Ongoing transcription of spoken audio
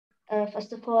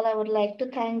First of all, I would like to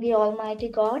thank the Almighty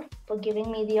God for giving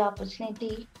me the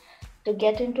opportunity to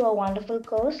get into a wonderful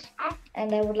course.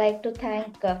 And I would like to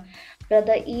thank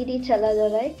Brother E.D.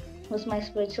 Chaladurai, who's my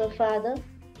spiritual father.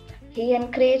 He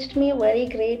encouraged me very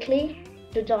greatly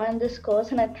to join this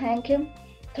course, and I thank him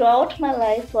throughout my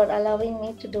life for allowing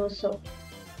me to do so.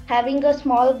 Having a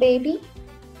small baby,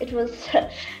 it was a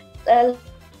little difficult,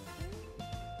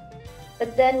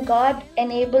 but then God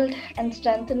enabled and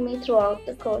strengthened me throughout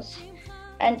the course.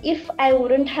 And if I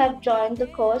wouldn't have joined the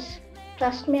course,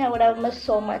 trust me, I would have missed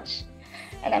so much.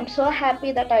 And I'm so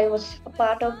happy that I was a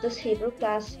part of this Hebrew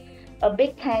class. A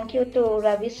big thank you to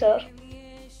Ravi sir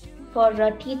for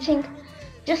teaching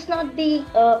just not the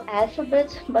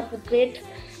alphabets, but with great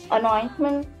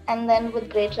anointment and then with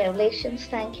great revelations.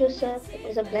 Thank you, sir. It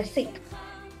was a blessing.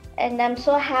 And I'm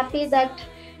so happy that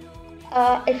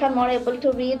if I'm not able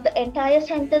to read the entire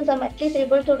sentence, I'm at least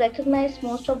able to recognize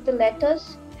most of the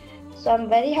letters. So I'm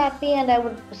very happy, and I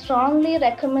would strongly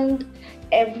recommend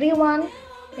everyone,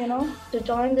 to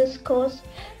join this course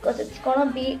because it's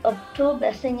gonna be a true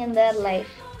blessing in their life.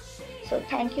 So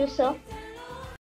thank you, sir.